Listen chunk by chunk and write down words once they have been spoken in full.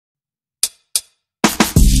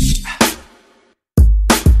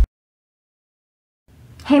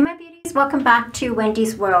Hey my beauties, welcome back to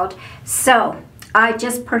Wendy's World. So I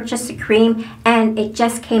just purchased a cream and it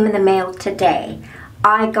just came in the mail today.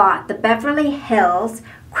 I got the Beverly Hills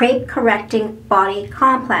Crepe Correcting Body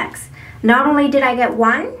Complex. Not only did I get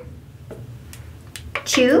one,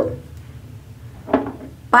 two,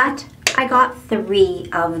 but I got 3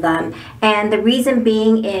 of them, and the reason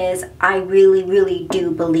being is I really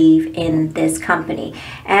do believe in this company.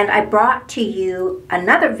 And I brought to you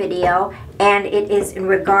another video, and it is in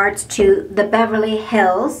regards to the Beverly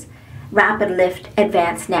Hills Rapid Lift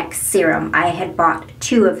Advanced Neck Serum. I had bought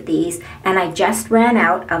 2 of these and I just ran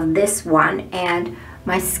out of this one, and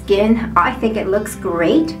my skin, I think it looks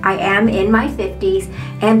great. I am in my 50s,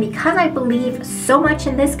 and because I believe so much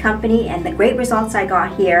in this company and the great results I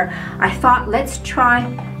got here, I thought let's try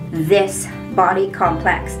this body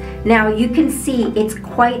complex. Now you can see it's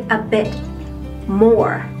quite a bit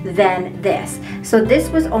more than this. So this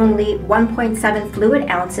was only 1.7 fluid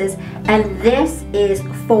ounces and this is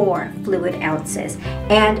 4 fluid ounces.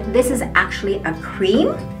 And this is actually a cream.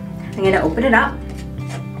 I'm going to open it up.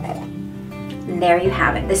 And there you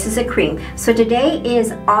have it. This is a cream. So today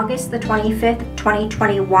is August the 25th,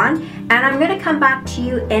 2021, and I'm going to come back to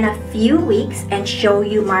you in a few weeks and show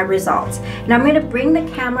you my results. And I'm going to bring the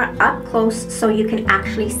camera up close so you can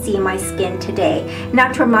actually see my skin today.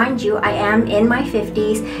 Now to remind you, I am in my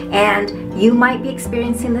 50s and you might be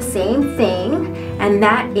experiencing the same thing, and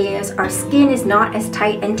that is our skin is not as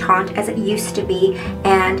tight and taut as it used to be,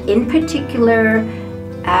 and in particular,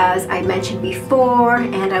 as I mentioned before,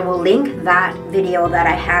 and I will link that video that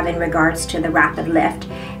I have in regards to the rapid lift.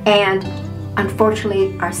 And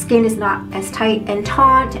unfortunately, our skin is not as tight and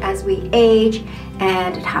taut as we age,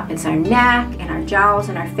 and it happens in our neck and our jowls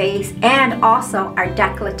and our face and also our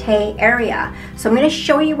décolleté area. So I'm going to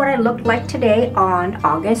show you what I look like today on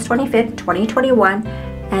August 25th, 2021,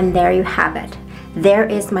 and there you have it. There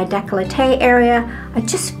is my décolleté area. I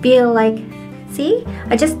just feel like, see,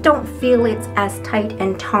 I just don't feel it's as tight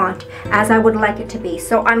and taut as I would like it to be.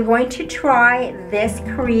 So I'm going to try this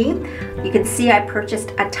cream. You can see I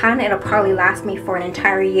purchased a ton. It'll probably last me for an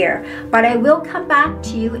entire year. But I will come back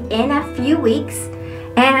to you in a few weeks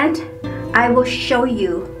and I will show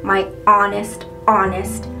you my honest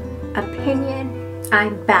opinion.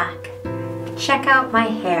 I'm back. Check out my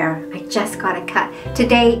hair. I just got a cut.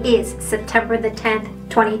 Today is September the 10th,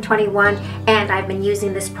 2021, and I've been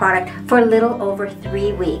using this product for a little over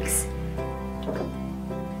 3 weeks.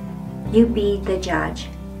 You be the judge.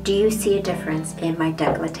 Do you see a difference in my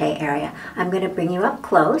décolleté area? I'm going to bring you up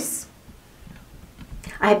close.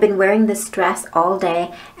 I've been wearing this dress all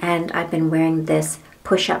day, and I've been wearing this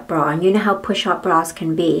push-up bra, and you know how push-up bras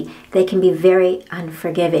can be. They can be very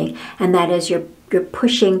unforgiving, and that is you're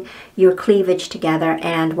pushing your cleavage together,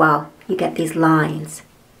 and well, you get these lines.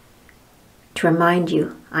 To remind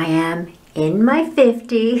you, I am in my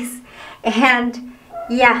 50s, and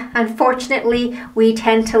yeah, unfortunately, we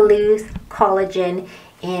tend to lose collagen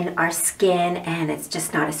in our skin, and it's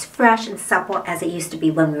just not as fresh and supple as it used to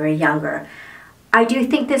be when we were younger. I do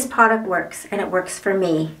think this product works, and it works for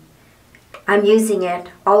me. I'm using it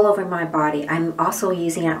all over my body. I'm also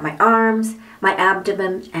using it on my arms, my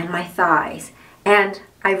abdomen, and my thighs. And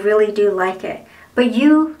I really do like it. But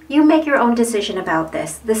you make your own decision about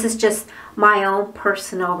this. This is just my own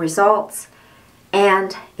personal results,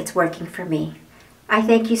 and it's working for me. I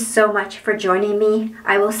thank you so much for joining me.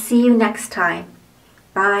 I will see you next time.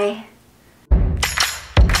 Bye.